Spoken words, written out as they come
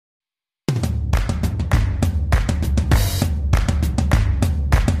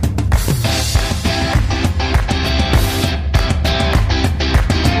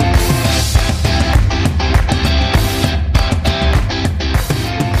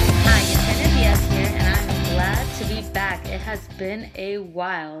has been a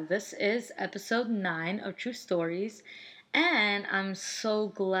while. This is episode 9 of Tru.Stories, and I'm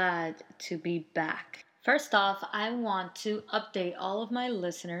so glad to be back. First off, I want to update all of my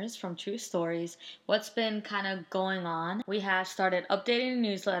listeners from Tru.Stories what's been kind of going on. We have started updating the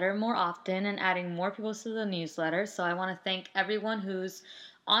newsletter more often and adding more people to the newsletter, so I want to thank everyone who's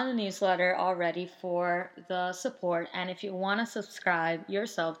on the newsletter already for the support. And if you want to subscribe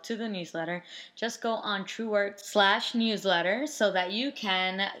yourself to the newsletter, just go on TrueWorks/newsletter so that you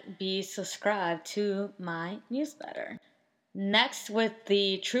can be subscribed to my newsletter. Next, with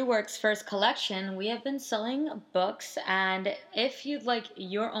the TrueWorks first collection, we have been selling books, and if you'd like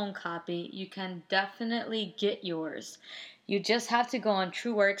your own copy, you can definitely get yours. You just have to go on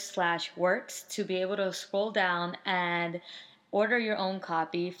TrueWorks/works to be able to scroll down and order your own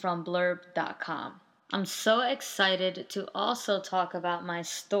copy from blurb.com. I'm so excited to also talk about my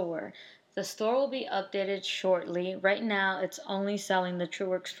store. The store will be updated shortly. Right now, it's only selling the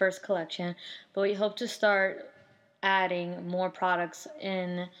TrueWorks first collection, but we hope to start adding more products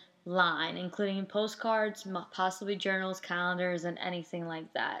in line, including postcards, possibly journals, calendars, and anything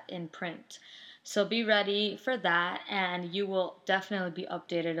like that in print. So be ready for that, and you will definitely be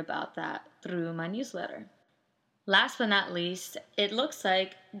updated about that through my newsletter. Last but not least, it looks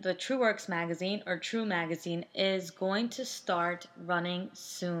like the TrueWorks magazine, or True magazine, is going to start running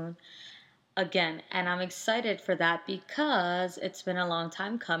soon again, and I'm excited for that because it's been a long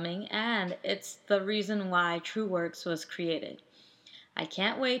time coming, and it's the reason why TrueWorks was created. I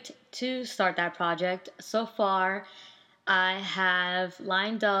can't wait to start that project. So far, I have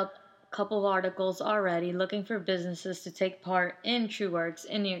lined up a couple of articles already looking for businesses to take part in TrueWorks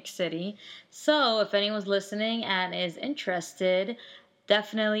in New York City. So if anyone's listening and is interested,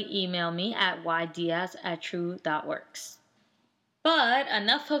 definitely email me at ydiaz@true.works. But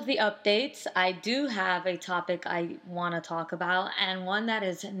enough of the updates. I do have a topic I want to talk about, and one that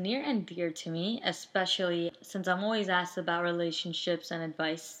is near and dear to me, especially since I'm always asked about relationships and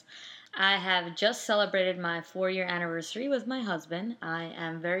advice. I have just celebrated my 4-year anniversary with my husband. I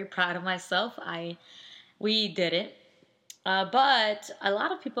am very proud of myself. We did it. But a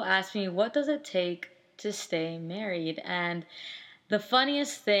lot of people ask me, what does it take to stay married? And the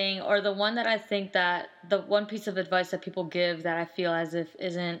funniest thing, or the one that I think that the one piece of advice that people give that I feel as if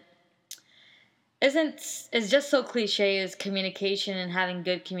isn't is just so cliche, is communication and having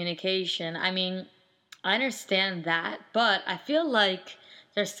good communication. I mean, I understand that, but I feel like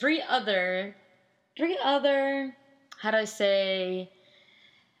there's three other how do I say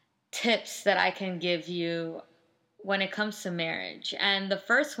tips that I can give you when it comes to marriage. And the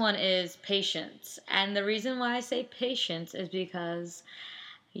first one is patience. And the reason why I say patience is because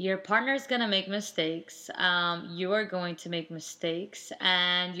your partner's going to make mistakes. You are going to make mistakes,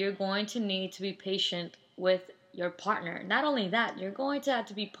 and you're going to need to be patient with your partner. Not only that, you're going to have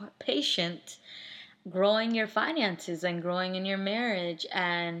to be patient growing your finances and growing in your marriage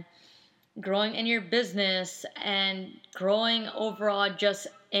and growing in your business and growing overall just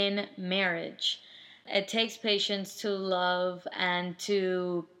in marriage. It takes patience to love and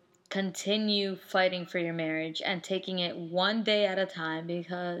to continue fighting for your marriage and taking it one day at a time,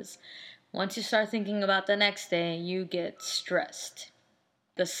 because once you start thinking about the next day, you get stressed.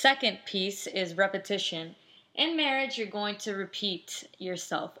 The second piece is repetition. In marriage, you're going to repeat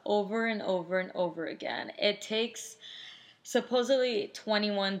yourself over and over and over again. It takes supposedly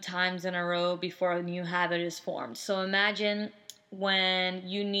 21 times in a row before a new habit is formed. So imagine when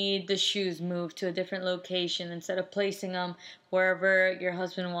you need the shoes moved to a different location instead of placing them wherever your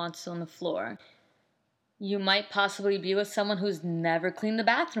husband wants on the floor. You might possibly be with someone who's never cleaned the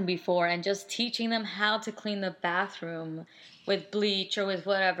bathroom before, and just teaching them how to clean the bathroom with bleach or with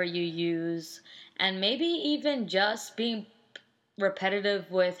whatever you use. And maybe even just being repetitive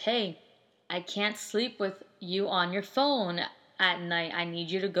with, hey, I can't sleep with you on your phone at night. I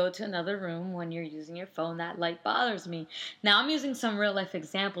need you to go to another room when you're using your phone. That light bothers me. Now, I'm using some real life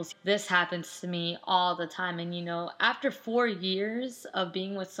examples. This happens to me all the time. And after 4 years of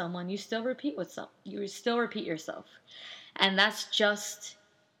being with someone, you still repeat yourself. And that's just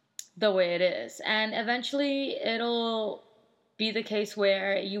the way it is. And eventually it'll be the case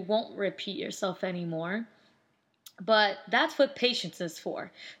where you won't repeat yourself anymore. But that's what patience is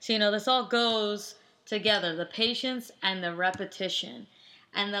for. So, this all goes together, the patience and the repetition.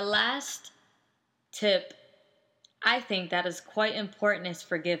 And the last tip, I think that is quite important, is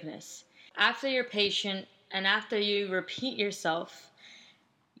forgiveness. After you're patient and after you repeat yourself,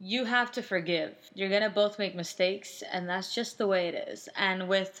 you have to forgive. You're going to both make mistakes, and that's just the way it is. And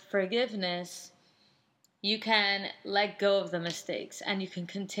with forgiveness, you can let go of the mistakes, and you can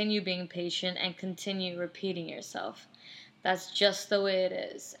continue being patient and continue repeating yourself. That's just the way it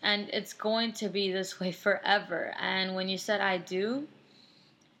is. And it's going to be this way forever. And when you said I do,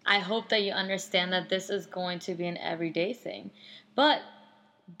 I hope that you understand that this is going to be an everyday thing. But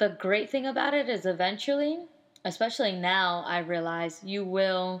the great thing about it is eventually, especially now, I realize you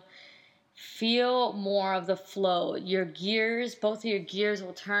will feel more of the flow. Your gears, both of your gears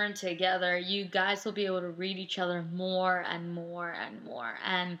will turn together. You guys will be able to read each other more and more and more.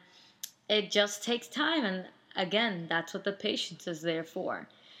 And it just takes time. And again, that's what the patience is there for.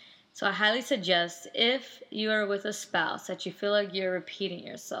 So I highly suggest if you are with a spouse that you feel like you're repeating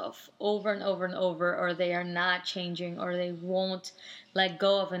yourself over and over and over, or they are not changing, or they won't let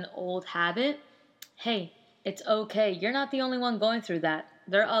go of an old habit, hey, it's okay. You're not the only one going through that.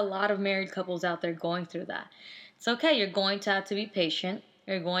 There are a lot of married couples out there going through that. It's okay. You're going to have to be patient.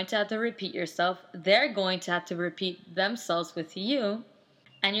 You're going to have to repeat yourself. They're going to have to repeat themselves with you.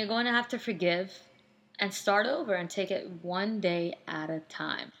 And you're going to have to forgive and start over and take it one day at a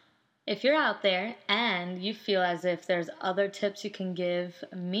time. If you're out there and you feel as if there's other tips you can give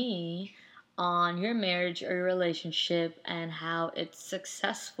me on your marriage or your relationship and how it's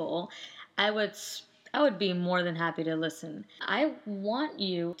successful, I would I would be more than happy to listen. I want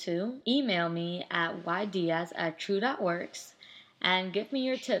you to email me at ydiaz@tru.works and give me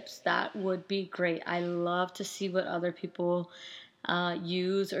your tips. That would be great. I love to see what other people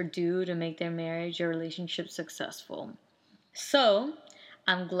use or do to make their marriage or relationship successful. So,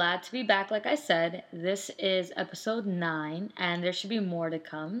 I'm glad to be back. Like I said, this is episode 9, and there should be more to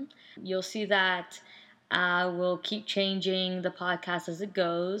come. You'll see that I will keep changing the podcast as it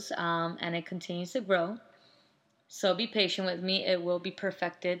goes, and it continues to grow. So, be patient with me. It will be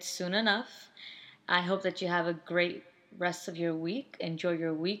perfected soon enough. I hope that you have a great rest of your week. Enjoy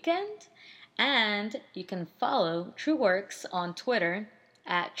your weekend. And you can follow TrueWorks on Twitter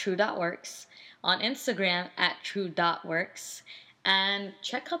at Tru.Works, on Instagram at Tru.Works, and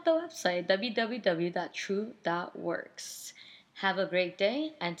check out the website www.tru.works. Have a great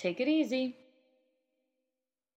day and take it easy.